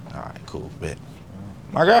All right, cool, bet.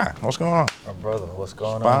 My guy, what's going on? My brother, what's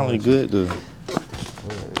going on? Finally good to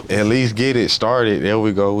at least get it started. There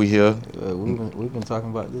we go, we here. We've been talking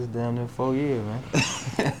about this damn near 4 years, man.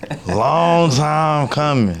 Long time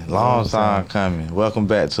coming. Long time coming. Welcome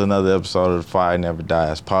back to another episode of the Fire Never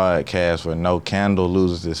Dies podcast, where no candle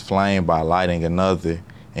loses its flame by lighting another.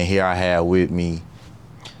 And here I have with me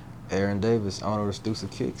Aaron Davis, owner of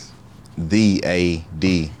Stusa Kicks. the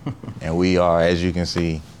AD. And we are, as you can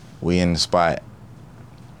see, we in the spot.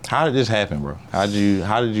 How did this happen, bro? How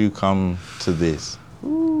did you come to this?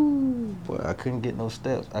 Ooh, boy, I couldn't get no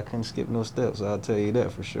steps. I couldn't skip no steps, I'll tell you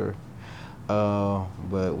that for sure.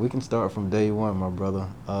 But we can start from day one, my brother.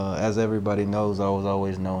 As everybody knows, I was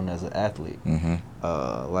always known as an athlete.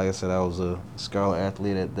 Mm-hmm. Like I said, I was a scholar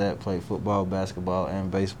athlete at that, played football, basketball,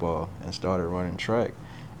 and baseball, and started running track.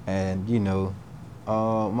 And,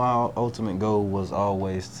 my ultimate goal was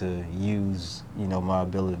always to use, my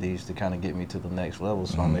abilities to kind of get me to the next level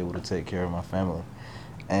so I'm able to take care of my family.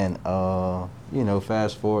 And,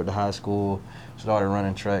 fast forward to high school, started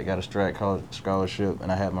running track, got a track scholarship,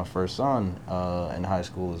 and I had my first son in high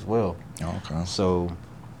school as well. Okay. So,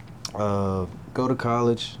 go to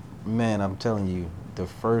college. Man, I'm telling you, the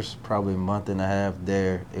first probably month and a half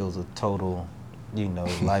there, it was a total,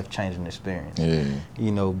 life-changing experience. Yeah.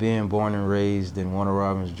 Being born and raised in Warner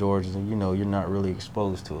Robins, Georgia, you're not really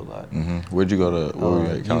exposed to a lot. Mm-hmm. Where'd you go to? Where were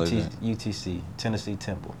you at college? UTC, Tennessee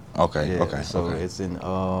Temple. Okay. Yeah, Okay. so okay. it's in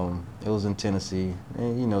it was in Tennessee,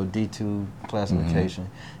 and D2 classification,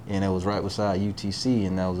 and it was right beside UTC,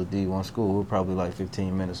 and that was a D1 school. We were probably like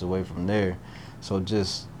 15 minutes away from there. So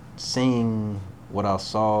just seeing what I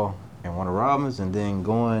saw in Warner Robins, and then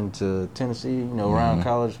going to Tennessee, around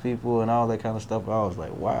college people and all that kind of stuff, I was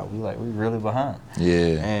like, wow, we really behind.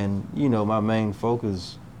 Yeah. And my main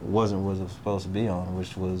focus wasn't what it was supposed to be on,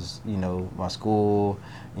 which was my school,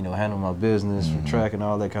 handle my business, for track and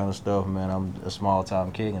all that kind of stuff. Man, I'm a small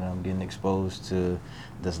time kid and I'm getting exposed to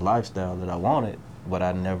this lifestyle that I wanted, but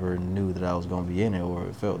I never knew that I was going to be in it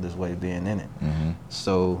or felt this way being in it.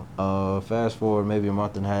 So fast forward maybe a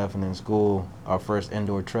month and a half, and in school, our first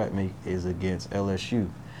indoor track meet is against LSU.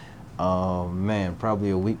 Man, probably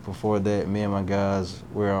a week before that, me and my guys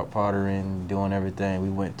were out pottering, doing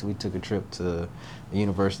everything. We took a trip to the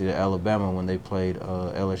University of Alabama when they played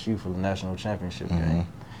LSU for the national championship game.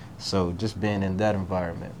 So just being in that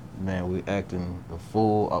environment, man, we acting the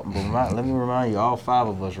full. Let me remind you, all 5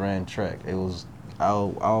 of us ran track. It was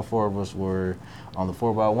all 4 of us were on the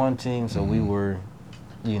 4x1 team, so we were,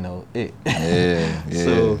 it. Yeah.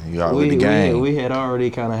 So you got with the gang. we had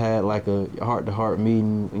already kind of had like a heart-to-heart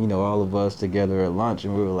meeting, all of us together at lunch,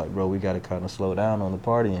 and we were like, bro, we got to kind of slow down on the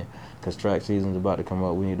partying because track season's about to come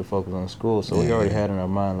up. We need to focus on school. So we already had in our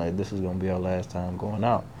mind, like, this is going to be our last time going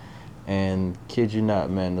out. And kid you not,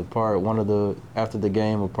 man, after the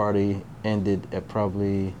game, a party ended at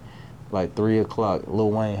probably like 3 o'clock. Lil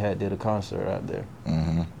Wayne did a concert out there.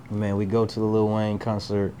 Man, we go to the Lil Wayne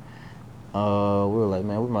concert. We were like,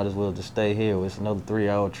 man, we might as well just stay here. It's another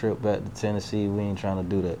 3-hour trip back to Tennessee. We ain't trying to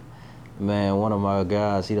do that. Man, one of my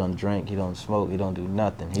guys, he don't drink, he don't smoke, he don't do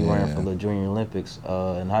nothing. He ran for the Junior Olympics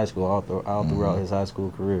in high school, all throughout his high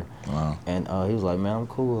school career. Wow. And he was like, man, I'm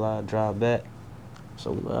cool, I'll drive back.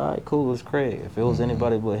 So we like, all right, cool, it's Craig. If it was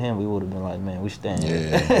anybody but him, we would have been like, man, we stand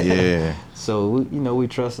here. Yeah. So we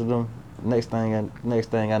trusted him. Next thing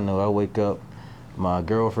I know, I wake up, my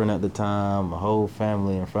girlfriend at the time, my whole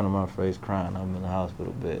family in front of my face crying. I'm in the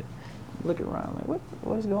hospital bed. Looking around like,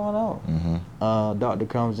 what is going on? Doctor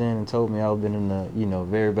comes in and told me I've been in a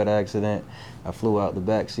very bad accident. I flew out the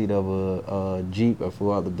back seat of a Jeep. I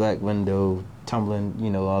flew out the back window, tumbling,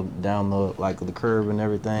 down the curb and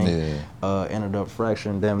everything. Ended up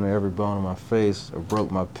fracturing damn near every bone in my face. I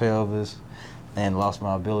broke my pelvis and lost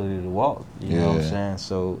my ability to walk. You know what I'm saying?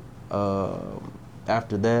 So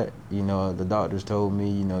after that, the doctors told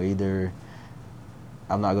me, either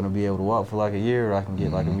I'm not going to be able to walk for like a year, or I can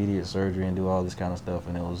get like immediate surgery and do all this kind of stuff.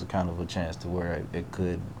 And it was kind of a chance to where it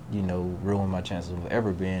could, ruin my chances of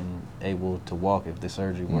ever being able to walk if the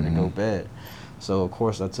surgery were to go bad. So of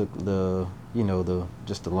course I took the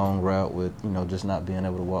long route with, just not being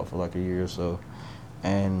able to walk for like a year or so.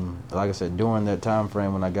 And like I said, during that time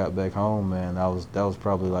frame when I got back home, man, that was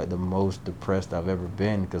probably like the most depressed I've ever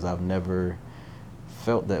been, because I've never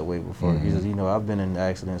felt that way before. Because I've been in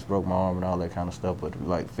accidents, broke my arm and all that kind of stuff, but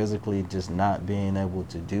like physically just not being able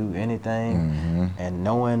to do anything and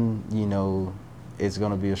knowing it's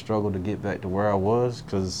going to be a struggle to get back to where I was.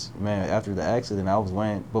 Because man, after the accident,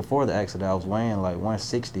 before the accident I was weighing like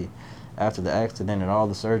 160, after the accident and all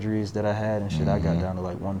the surgeries that I had and shit, I got down to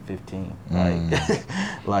like 115.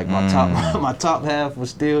 Like my top half was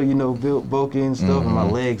still, you know, built bulky and stuff, and my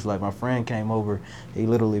legs, like my friend came over, he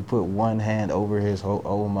literally put one hand over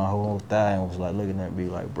my whole thigh and was like looking at me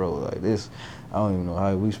like, bro, like this, I don't even know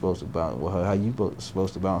how we supposed to bounce, how you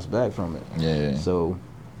supposed to bounce back from it. Yeah. So,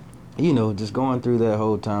 you know, just going through that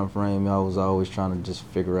whole time frame, I was always trying to just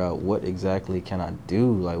figure out what exactly can I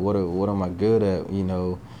do, like what am I good at, you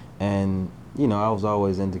know, and you know, I was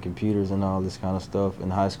always into computers and all this kind of stuff. In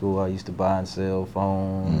high school, I used to buy and sell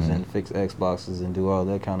phones and fix Xboxes and do all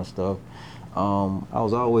that kind of stuff. I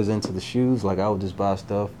was always into the shoes, like I would just buy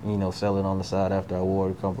stuff, you know, sell it on the side after I wore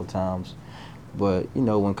it a couple of times. But, you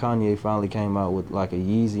know, when Kanye finally came out with like a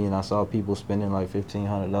Yeezy and I saw people spending like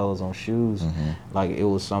 $1,500 on shoes, like it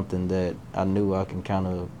was something that I knew I can kind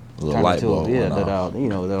of turn into, that I'll, you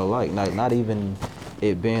know, that I like. Not even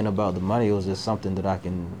it being about the money, it was just something that I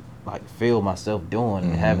can like feel myself doing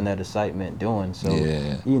and having that excitement doing. So,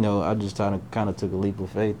 you know, I just kind of took a leap of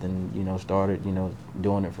faith and, you know, started, you know,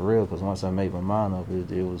 doing it for real, because once I made my mind up,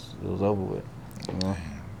 it was over with. You know?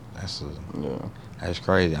 That's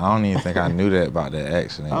crazy. I don't even think I knew that about that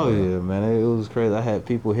accident. Oh, yeah, man. It was crazy. I had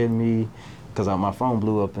people hitting me because my phone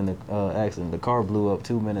blew up in the accident. The car blew up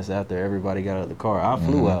 2 minutes after everybody got out of the car. I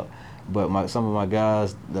flew out, but some of my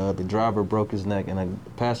guys, the driver broke his neck and the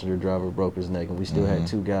passenger driver broke his neck, and we still had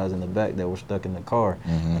 2 guys in the back that were stuck in the car,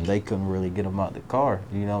 and they couldn't really get them out the car,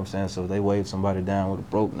 you know what I'm saying? So they waved somebody down with a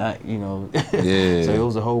broke neck, you know. So it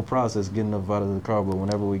was a whole process getting up out of the car, but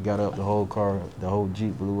whenever we got up, the whole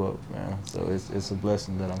Jeep blew up, man. So it's a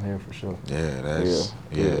blessing that I'm here for sure.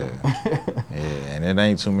 Yeah, and it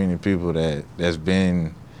ain't too many people that's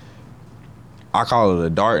been, I call it a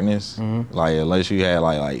darkness. Like unless you had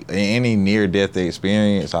like any near death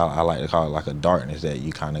experience, I like to call it like a darkness that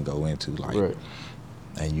you kind of go into, like,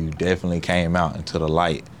 and you definitely came out into the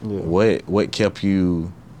light. What kept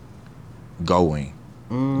you going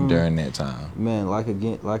during that time? Man, like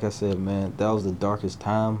I said, man, that was the darkest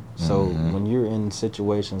time. So when you're in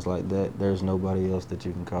situations like that, there's nobody else that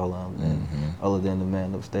you can call on other than the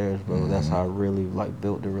man upstairs, bro. That's how I really like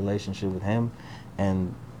built the relationship with him.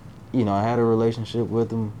 And you know, I had a relationship with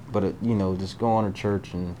him, but you know, just going to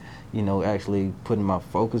church and, you know, actually putting my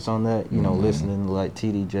focus on that, you know, listening to like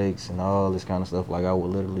T.D. Jakes and all this kind of stuff. Like I would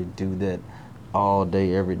literally do that all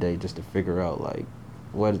day, every day, just to figure out like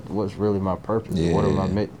what's really my purpose, what am I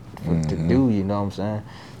meant to do, you know what I'm saying?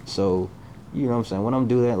 So, you know what I'm saying, when I'm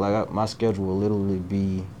doing that, like my schedule will literally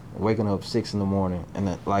be waking up 6 in the morning, and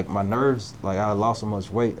then, like my nerves, like I lost so much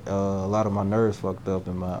weight, a lot of my nerves fucked up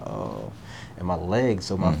in my legs,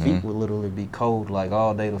 so my feet would literally be cold like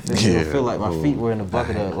all day. It would feel like my feet were in a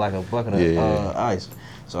bucket of ice.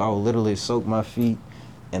 So I would literally soak my feet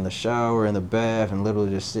in the shower, in the bath, and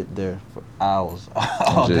literally just sit there for hours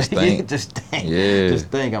all day. Just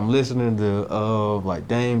think. I'm listening to like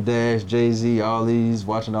Dame Dash, Jay-Z,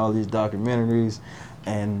 watching all these documentaries,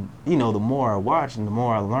 and you know, the more I watch and the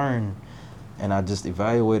more I learn, and I just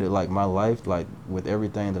evaluated like my life, like with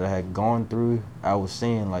everything that I had gone through, I was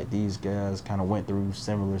seeing like these guys kind of went through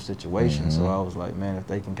similar situations. So I was like, man, if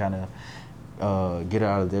they can kind of get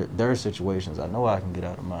out of their situations, I know I can get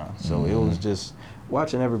out of mine. So it was just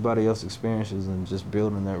watching everybody else's experiences and just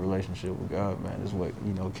building that relationship with God, man, is what,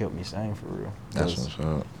 you know, kept me sane for real. That's what's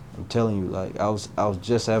up. I'm telling you, like I was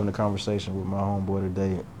just having a conversation with my homeboy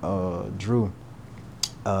today, Drew.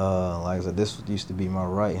 Like I said, this used to be my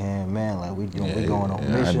right hand man. Like we going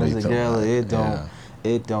on missions together.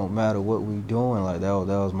 It don't matter what we doing. Like that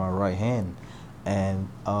was my right hand. And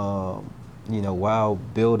you know, while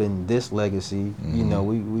building this legacy, you know,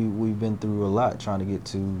 we've been through a lot trying to get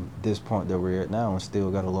to this point that we're at now, and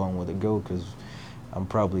still got a long way to go, because I'm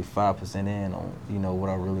probably 5% in on, you know, what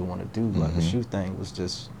I really want to do. Like the shoe thing was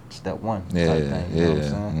just step one type thing, you know what I'm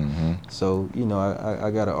saying? So, you know,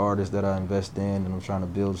 I got an artist that I invest in, and I'm trying to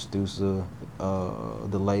build Stusa,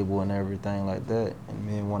 the label and everything like that. And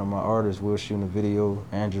me and one of my artists, we were shooting a video.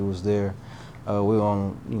 Andrew was there. We were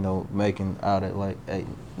on, you know, making out at like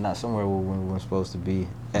not somewhere where we weren't supposed to be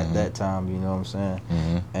at that time, you know what I'm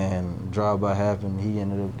saying? And drive-by happened. He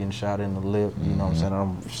ended up getting shot in the lip, you know what I'm saying?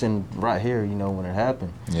 I'm sitting right here, you know, when it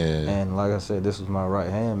happened. And like I said, this was my right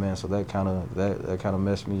hand, man, so that kind of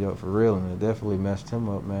messed me up for real, and it definitely messed him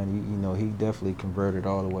up, man. You know, he definitely converted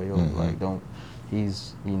all the way over. Like,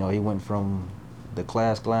 he's, you know, he went from the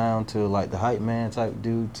class clown to like the hype man type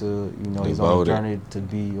dude to, you know, he's on a journey to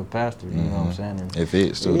be a pastor, you know what I'm saying? And it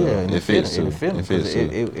fits too, though. It fits too.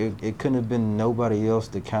 It couldn't have been nobody else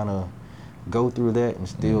to kind of go through that and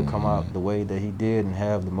still come out the way that he did and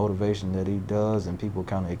have the motivation that he does, and people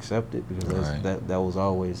kind of accept it because that was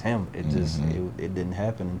always him. It just it didn't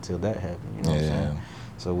happen until that happened. You know what I'm saying?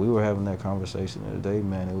 So we were having that conversation the other day,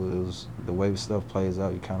 man. It was the way stuff plays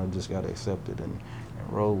out. You kind of just gotta accept it and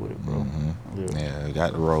roll with it, bro. Yeah, you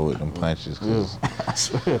got to roll with them punches. Cause I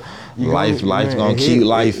swear. life's gonna keep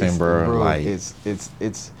lifing, bro. Like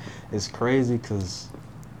it's crazy because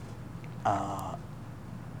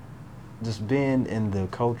just being in the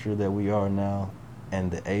culture that we are now,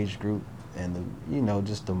 and the age group, and the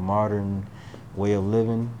just the modern way of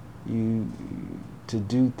living, to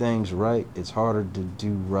do things right, it's harder to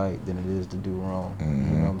do right than it is to do wrong. You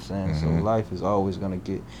know what I'm saying? So life is always gonna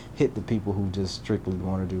hit the people who just strictly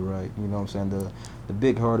want to do right. You know what I'm saying? The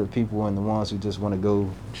big-hearted people and the ones who just want to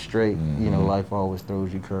go straight. Life always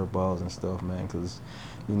throws you curveballs and stuff, man. Because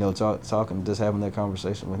talking, just having that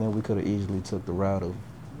conversation with him, we could have easily took the route of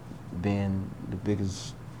being the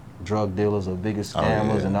biggest drug dealers or biggest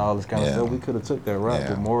scammers and all this kind of stuff. We could have took that route,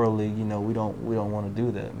 but morally, we don't want to do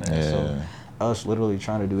that, man. So us literally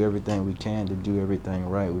trying to do everything we can to do everything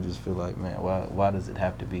right, we just feel like, man, why does it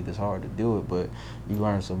have to be this hard to do it? But you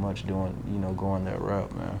learn so much doing, going that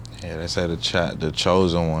route, man. Yeah, they say the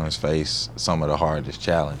chosen ones face some of the hardest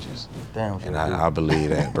challenges. Damn, and I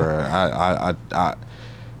believe that, bro. I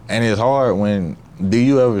and it's hard when. Do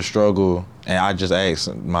you ever struggle? And I just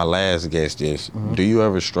asked my last guest this. Do you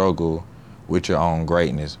ever struggle with your own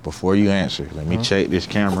greatness? Before you answer, let me check this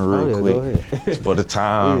camera real quick. Go ahead. For the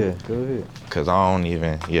time. Yeah, go ahead. Cause I don't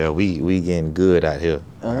even. Yeah, we getting good out here.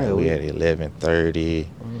 All right, we at 11:30.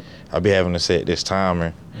 I'll be having to set this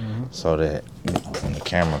timer so that when the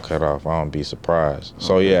camera cut off, I don't be surprised.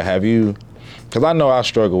 So yeah, have you? Cause I know I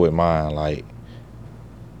struggle with mine like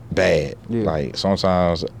bad. Yeah. Like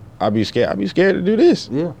sometimes I be scared. I be scared to do this.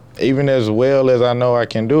 Yeah. Even as well as I know I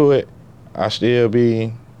can do it, I still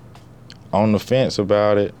be on the fence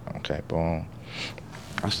about it. Okay, boom.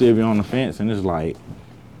 I still be on the fence, and it's like,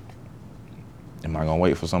 am I gonna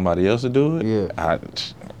wait for somebody else to do it? Yeah.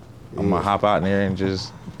 I'm gonna hop out there and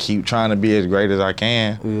just keep trying to be as great as I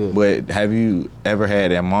can. Yeah. But have you ever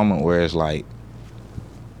had that moment where it's like,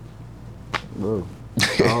 bro,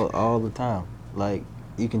 all the time. Like,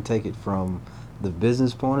 you can take it from the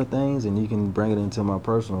business point of things, and you can bring it into my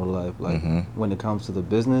personal life. Like when it comes to the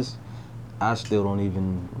business, I still don't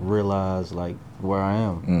even realize like where I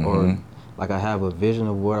am, or like I have a vision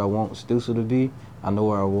of where I want Stussel to be. I know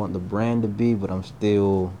where I want the brand to be, but I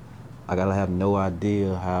gotta have no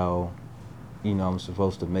idea how, I'm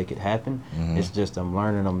supposed to make it happen. It's just I'm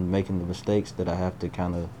learning, I'm making the mistakes that I have to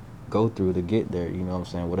kind of go through to get there. You know what I'm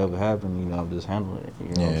saying? Whatever happened, I'm just handling it.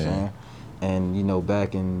 You know what I'm saying? And,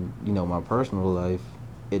 back in, my personal life,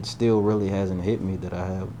 it still really hasn't hit me that I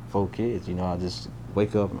have 4 kids. I just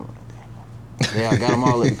wake up and I'm like, damn. Yeah, I got them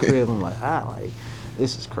all at the crib. I'm like,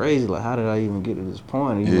 this is crazy. Like, how did I even get to this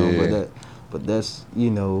point? But that's,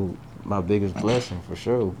 my biggest blessing for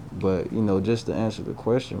sure. But, just to answer the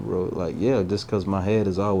question, bro, like, yeah, just because my head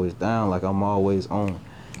is always down, like I'm always on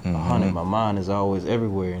 100. My mind is always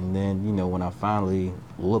everywhere. And then, when I finally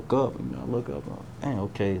look up, I'm like, dang,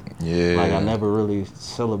 okay. Yeah. Like, I never really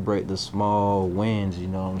celebrate the small wins, you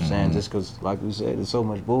know what I'm saying? Just because, like we said, there's so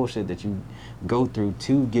much bullshit that you go through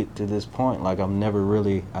to get to this point. Like, I never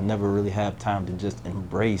really have time to just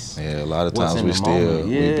embrace. Yeah, a lot of what's times in we the still.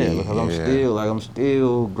 moment. Because I'm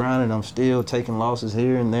still grinding. I'm still taking losses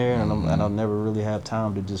here and there, and I'll never really have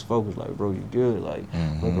time to just focus. Like, bro, you good. Like,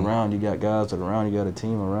 look around. You got guys that are around. You got a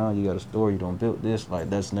team around. You got a store. You don't build this.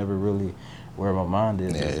 Like, that's never really where my mind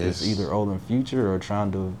is. It's either old and future or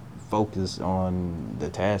trying to focus on the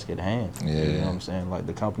task at hand. Yeah. You know what I'm saying? Like,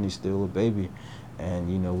 the company's still a baby, and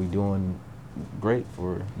we doing great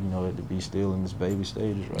for it to be still in this baby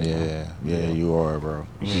stages right now. Yeah, you are, bro.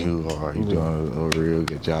 You are. You're doing a real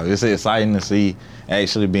good job. It's exciting to see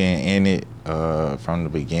actually being in it from the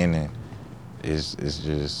beginning. It's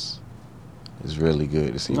really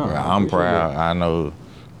good to see, bro. I'm proud. I know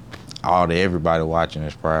everybody watching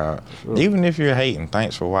is proud. Sure. Even if you're hating,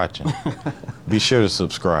 thanks for watching. Be sure to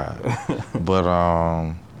subscribe. But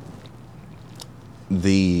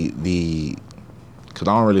because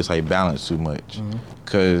I don't really say balance too much,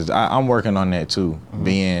 because I'm working on that too,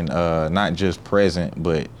 being not just present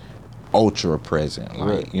but ultra present.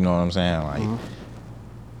 Like, you know what I'm saying? Like,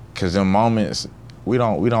 because in moments we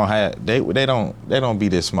don't have they don't be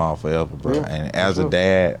this small forever, bro. Yeah, and as a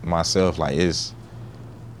dad myself, like,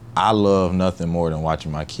 I love nothing more than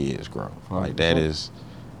watching my kids grow. Like, that is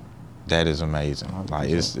amazing. Like,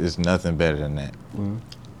 it's nothing better than that.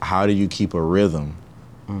 How do you keep a rhythm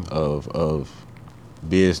of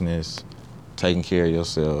business, taking care of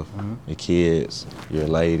yourself, your kids, your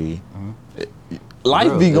lady. Mm-hmm. Life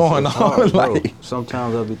Bro, be going it's on. hard, bro. Like,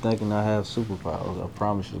 sometimes I be thinking I have superpowers. I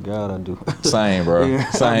promise you, God, I do. same, bro. Yeah,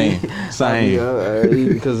 Same.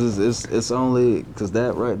 Because it's only because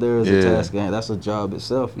that right there is a task, and that's a job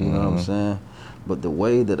itself. You know what I'm saying? But the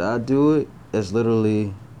way that I do it, it's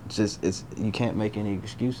literally just you can't make any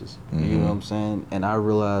excuses. You know what I'm saying? And I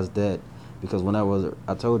realized that because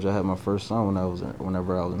I told you I had my first son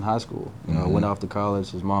whenever I was in high school. You know, I went off to college.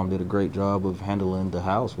 His mom did a great job of handling the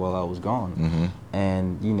house while I was gone.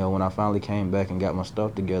 And you know, when I finally came back and got my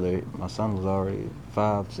stuff together, my son was already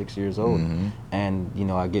 5-6 years old. And you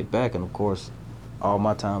know, I get back, and of course, all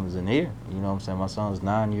my time is in here. You know what I'm saying? My son's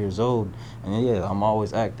 9 years old, and yeah, I'm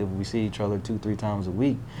always active. We see each other 2-3 times a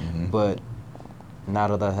week, but now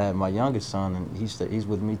that I had my youngest son, and he's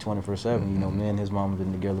with me 24/7. You know, me and his mom have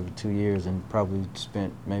been together for 2 years and probably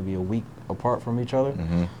spent maybe a week apart from each other.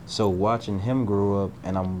 So watching him grow up,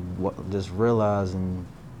 and I'm just realizing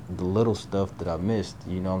the little stuff that I missed.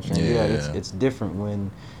 You know what I'm saying? Yeah, it's different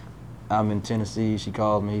when I'm in Tennessee. She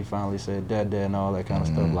called me, finally said dad, and all that kind of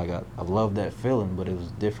stuff. Like I love that feeling, but it was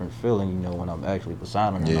a different feeling, you know, when I'm actually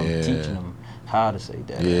beside him and I'm teaching him how to say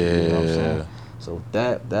dad. You know what I'm saying? So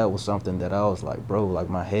that was something that I was like, bro, like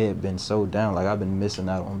my head been so down, like I've been missing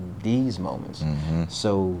out on these moments.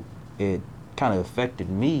 So it kind of affected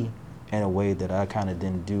me in a way that I kind of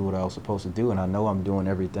didn't do what I was supposed to do, and I know I'm doing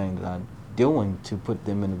everything that I'm doing to put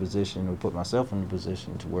them in a position, or put myself in a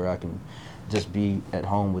position to where I can just be at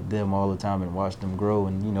home with them all the time and watch them grow,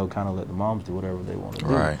 and you know, kind of let the moms do whatever they want to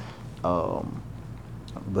do. Right.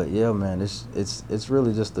 But yeah, man, it's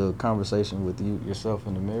really just a conversation with yourself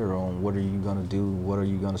in the mirror on what are you gonna do, what are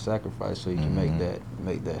you gonna sacrifice so you can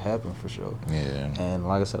make that happen for sure. Yeah. And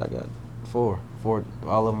like I said, I got four.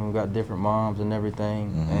 All of them got different moms and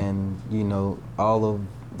everything, and you know, all of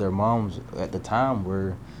their moms at the time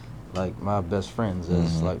were like my best friends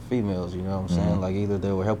as like females. You know what I'm saying? Like either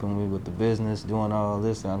they were helping me with the business, doing all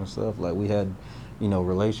this kind of stuff. Like we had, you know,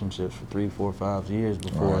 relationships for 3, 4, 5 years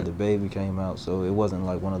before the baby came out. So it wasn't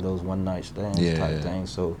like one of those one night stands type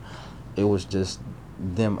things. So it was just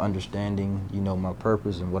them understanding, you know, my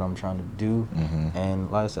purpose and what I'm trying to do. And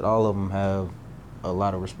like I said, all of them have a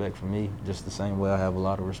lot of respect for me, just the same way I have a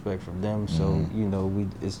lot of respect for them. So, you know,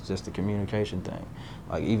 it's just a communication thing.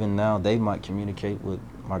 Like even now, they might communicate with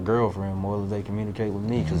my girlfriend more than they communicate with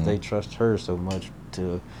me, because they trust her so much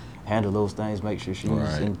to handle those things, make sure she's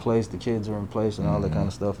in place, the kids are in place, and all that kind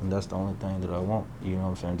of stuff. And that's the only thing that I want, you know what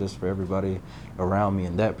I'm saying, just for everybody around me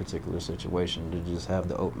in that particular situation to just have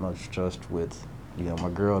the utmost trust with, you know, my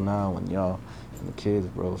girl now and y'all and the kids,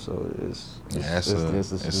 bro. So it's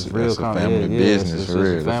real family business, for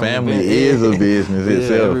real. The family business. is a business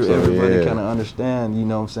itself. Everybody kind of understand, you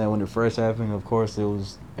know what I'm saying. When it first happened, of course, it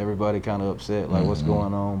was everybody kind of upset, like what's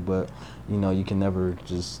going on. But you know, you can never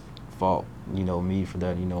just fault, you know, me for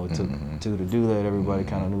that. You know, it took two to do that. Everybody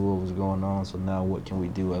kind of knew what was going on. So now, what can we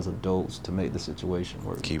do as adults to make the situation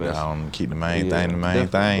work? Keep the main thing.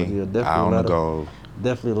 Yeah, on the goal.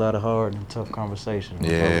 Definitely a lot of hard and tough conversations.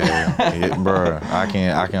 Bro. I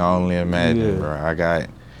can only imagine, bro. I got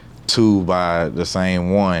 2 by the same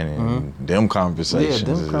one, and them conversations.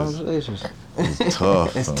 Yeah, them conversations. It's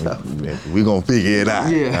tough. It's tough. We gonna figure it out.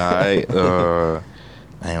 Yeah. All right.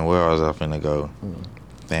 And where was I finna go?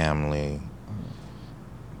 Family.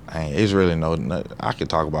 It's really I could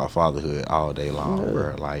talk about fatherhood all day long,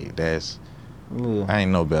 bro. Like that's. I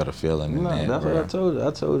ain't no better feeling than that, that's bro. what I told you.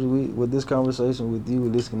 I told you with this conversation with you,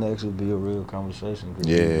 this can actually be a real conversation.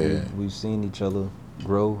 We've seen each other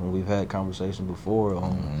grow, and we've had conversations before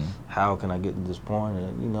on how can I get to this point.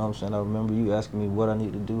 And you know what I'm saying? I remember you asking me what I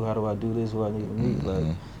need to do, how do I do this, who I need to meet.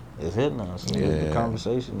 Like, it's hit now. So the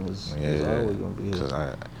conversation is always going to be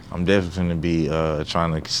here. I'm definitely going to be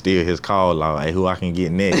trying to steer his call out, who I can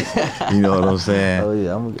get next. You know what I'm saying? Oh,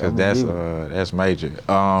 yeah. Because that's major.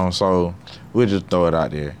 So we'll just throw it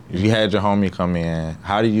out there. If you had your homie come in,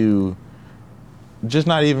 how do you, just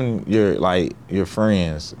not even your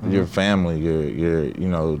friends, your family, your you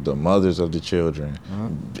know, the mothers of the children.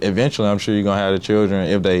 Eventually, I'm sure you're going to have the children,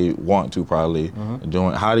 if they want to probably,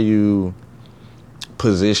 how do you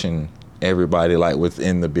position everybody like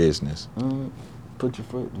within the business? You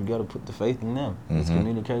got to put the faith in them. It's a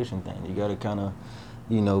communication thing. You got to kind of,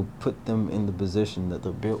 you know, put them in the position that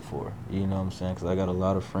they're built for. You know what I'm saying? Because I got a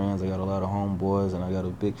lot of friends, I got a lot of homeboys, and I got a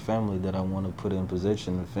big family that I want to put in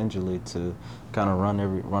position eventually to kind of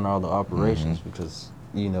run all the operations. Because,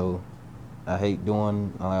 you know, I hate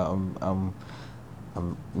doing. I'm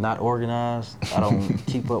not organized. I don't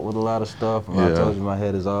keep up with a lot of stuff. I told you my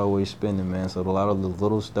head is always spinning, man. So a lot of the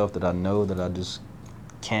little stuff that I know that I just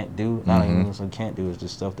can't do. Not even necessarily can't do. It's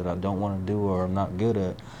just stuff that I don't want to do or I'm not good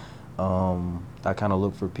at. I kind of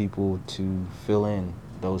look for people to fill in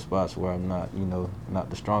those spots where I'm not,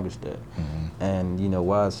 not the strongest at. And,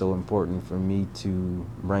 why it's so important for me to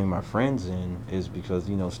bring my friends in is because,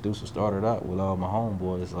 Stusa started out with all my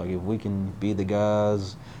homeboys. Like, if we can be the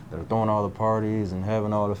guys that are throwing all the parties and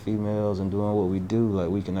having all the females and doing what we do, like,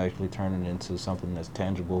 we can actually turn it into something that's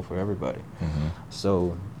tangible for everybody.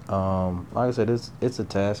 So, like I said, it's a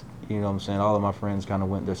task. You know what I'm saying? All of my friends kind of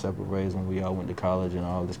went their separate ways when we all went to college and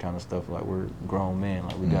all this kind of stuff. Like, we're grown men.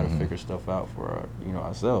 Like, we got to figure stuff out for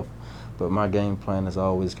ourselves. But my game plan has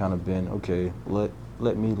always kind of been, okay, let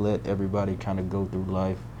me let everybody kind of go through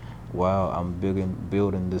life while I'm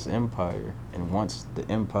building this empire. And once the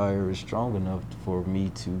empire is strong enough for me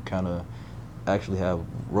to kind of actually have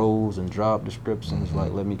roles and job descriptions,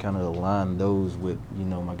 like, let me kind of align those with,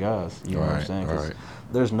 my guys. You know what I'm saying? 'Cause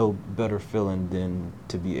there's no better feeling than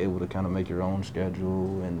to be able to kind of make your own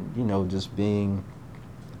schedule and, just being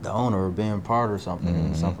the owner or being part of something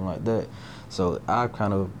and something like that. So I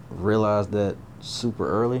kind of realized that super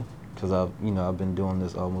early because I've been doing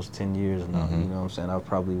this almost 10 years now. You know what I'm saying? I've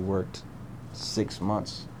probably worked 6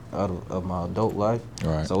 months out of my adult life.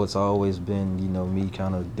 So it's always been, me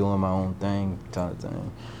kind of doing my own thing kind of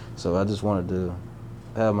thing. So I just wanted to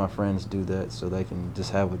have my friends do that so they can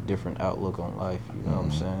just have a different outlook on life, you know what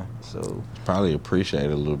I'm saying? So probably appreciate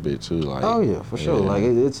it a little bit too, like. Oh yeah, for sure. Like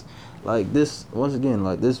it's like this, once again,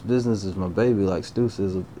 like this business is my baby, like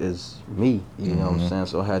Stusa is me, you know what I'm saying?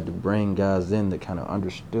 So I had to bring guys in that kind of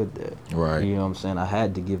understood that. You know what I'm saying? I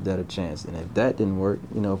had to give that a chance. And if that didn't work,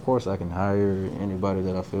 of course I can hire anybody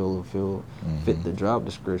that I feel will fit the job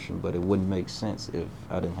description, but it wouldn't make sense if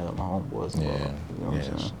I didn't have my homeboys involved. You know what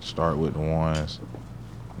I'm saying? Start with the ones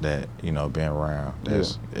that, been around.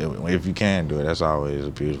 That's if you can do it, that's always a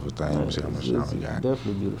beautiful thing. It's definitely a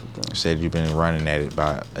beautiful thing. You said you've been running at it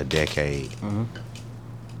about a decade.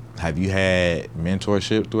 Have you had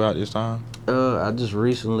mentorship throughout this time? I just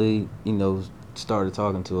recently, started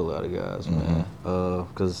talking to a lot of guys, man.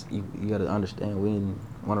 Because you got to understand, we in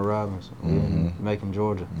Warner Robins, we in Macon,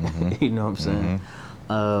 Georgia. You know what I'm saying?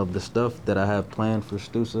 The stuff that I have planned for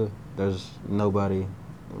Stusa, there's nobody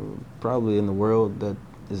probably in the world that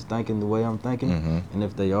is thinking the way I'm thinking, and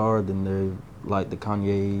if they are, then they're like the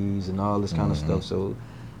Kanye's and all this kind of stuff. So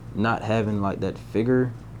not having like that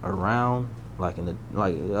figure around, like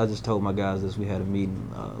I just told my guys this. We had a meeting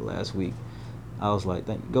last week. I was like,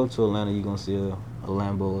 go to Atlanta, you're gonna see a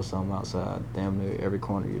Lambo or something outside damn near every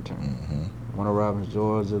corner you turn. Warner Robins,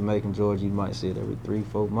 Georgia, Macon, Georgia, you might see it every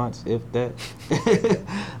 3-4 months, if that.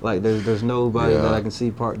 Like there's nobody that I can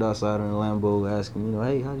see parked outside in a Lambo asking,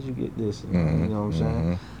 hey, how did you get this? You know what I'm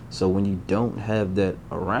saying? So when you don't have that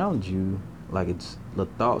around you, like it's the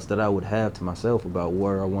thoughts that I would have to myself about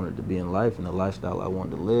where I wanted to be in life and the lifestyle I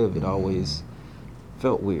wanted to live, it always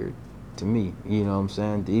felt weird to me, you know what I'm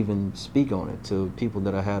saying, to even speak on it to people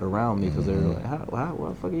that I had around me, because they were like, what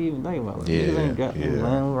the fuck are you even thinking about? Like, you ain't got no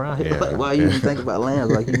land around here. Like, why you even think about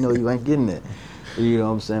land? Like, you ain't getting it. You know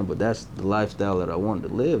what I'm saying? But that's the lifestyle that I wanted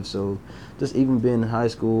to live. So just even being in high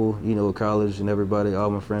school, college, and everybody, all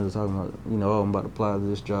my friends are talking about, oh, I'm about to apply to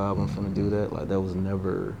this job, I'm finna do that. Like, that was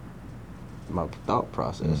never my thought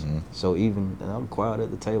process. So even, and I'm quiet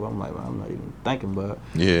at the table, I'm like, I'm not even thinking about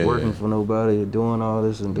working for nobody or doing all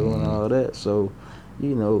this and doing all that. So,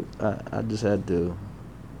 I just had to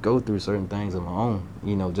go through certain things on my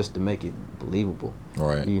own, just to make it believable. You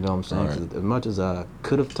know what I'm saying? 'Cause as much as I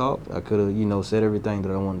could have talked, I could have, said everything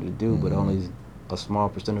that I wanted to do, but only a small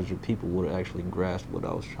percentage of people would have actually grasped what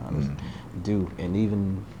I was trying to do. And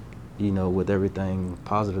even, with everything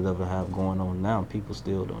positive that I have going on now, people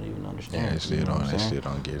still don't even understand. They still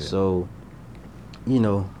don't get it. So,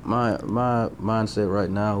 my mindset right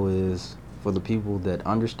now is for the people that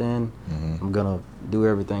understand, I'm gonna do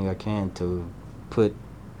everything I can to put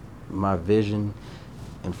my vision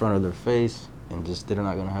in front of their face, and just they're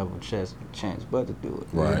not gonna have a chance but to do it.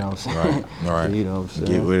 You know what I'm saying? You know what I'm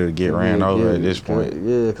saying? Get with it, get ran over at this point.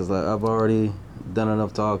 Yeah, because I've already done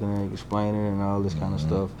enough talking and explaining and all this kind of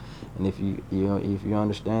stuff. And if if you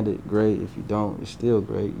understand it, great. If you don't, it's still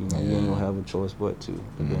great. You ain't gonna have a choice but to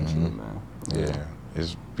eventually, man. Yeah,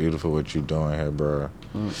 it's beautiful what you doing here, bro.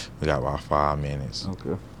 We got about 5 minutes.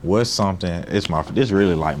 Okay. What's something? This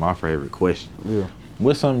really like my favorite question. Yeah.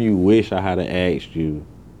 What's something you wish I had asked you,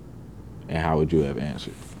 and how would you have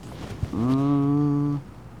answered?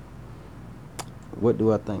 What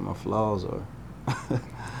do I think my flaws are?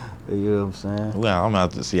 You know what I'm saying? Well, I'm gonna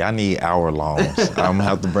have to see. I need hour longs. I'm gonna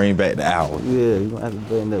have to bring back the hour. Yeah, you gonna have to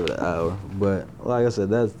bring that the hour. But like I said,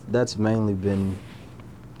 that's mainly been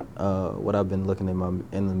what I've been looking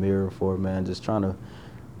in the mirror for, man. Just trying to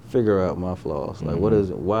figure out my flaws. Like,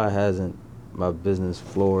 why hasn't my business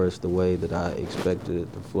flourished the way that I expected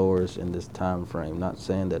it to flourish in this time frame? Not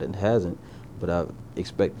saying that it hasn't, but I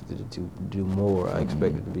expected it to do more. I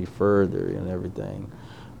expected it to be further and everything.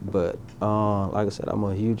 But like I said, I'm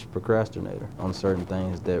a huge procrastinator on certain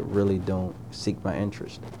things that really don't seek my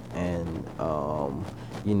interest. And,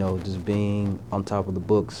 you know, just being on top of the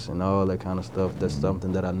books and all that kind of stuff, that's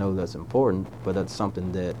something that I know that's important, but that's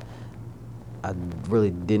something that I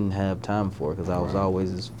really didn't have time for, because I was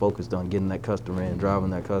always just focused on getting that customer in,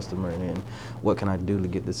 driving that customer, and then what can I do to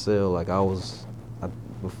get the sale. Like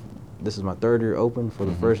this is my third year open. For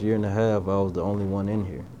the first year and a half, I was the only one in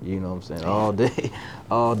here. You know what I'm saying?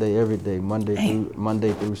 All day, every day,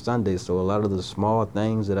 Monday through Sunday. So a lot of the small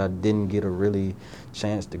things that I didn't get a really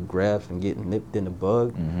chance to grasp and get nipped in the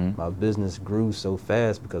bug, my business grew so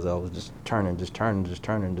fast because I was just turning.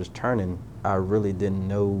 I really didn't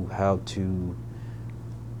know how to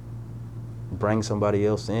bring somebody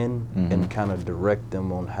else in and kind of direct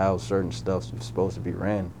them on how certain stuff's supposed to be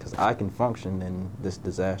ran. Because I can function in this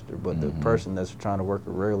disaster, but the person that's trying to work a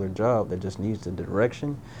regular job that just needs the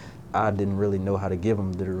direction, I didn't really know how to give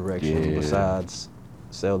them the direction besides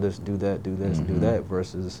sell this, do that, do this, do that,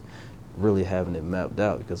 versus really having it mapped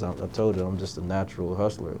out. Because I told you, I'm just a natural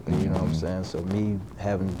hustler, you know what I'm saying? So me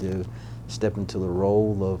having to step into the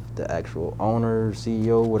role of the actual owner,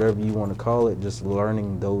 CEO, whatever you want to call it, just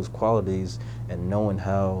learning those qualities and knowing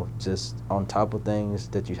how just on top of things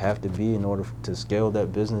that you have to be in order to scale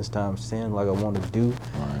that business times 10 like I want to do.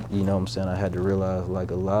 You know what I'm saying? I had to realize,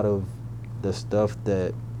 like, a lot of the stuff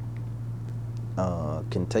that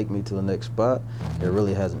can take me to the next spot, it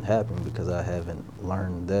really hasn't happened because I haven't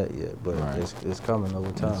learned that yet. But it's coming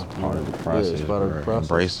over time. It's part of the process. Yeah, it's part of the process.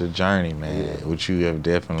 Embrace the journey, man. Which you have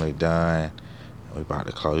definitely done. We about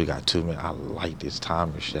to close. We got 2 minutes. I like this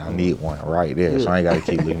timer shit. I need one right there, so I ain't got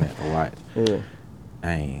to keep looking at the watch.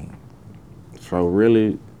 Dang. So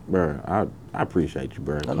really, bro, I appreciate you,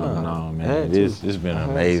 bro, coming on, man. This been an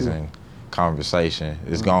amazing conversation.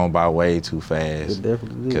 It's gone by way too fast. It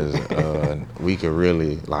definitely because we could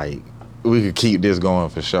really, like, we could keep this going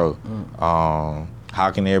for sure. How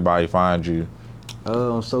can everybody find you?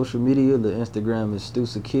 On social media, the Instagram is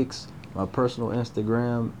Stusa Kicks. My personal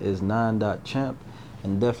Instagram is 9.champ.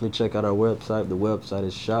 And definitely check out our website. The website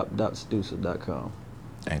is shop.stusa.com.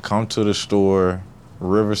 And come to the store,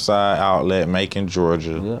 Riverside Outlet, Macon,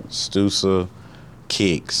 Georgia. Stusa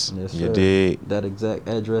Kicks. Yes, you sir. dig? That exact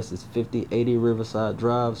address is 5080 Riverside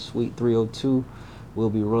Drive, Suite 302. We'll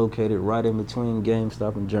be located right in between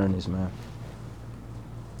GameStop and Journeys, man.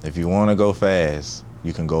 If you want to go fast,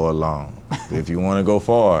 you can go alone. If you want to go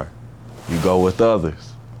far, you go with others.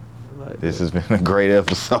 This has been a great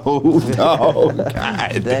episode, dog.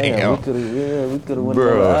 God damn. We could have went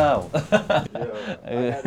another hour.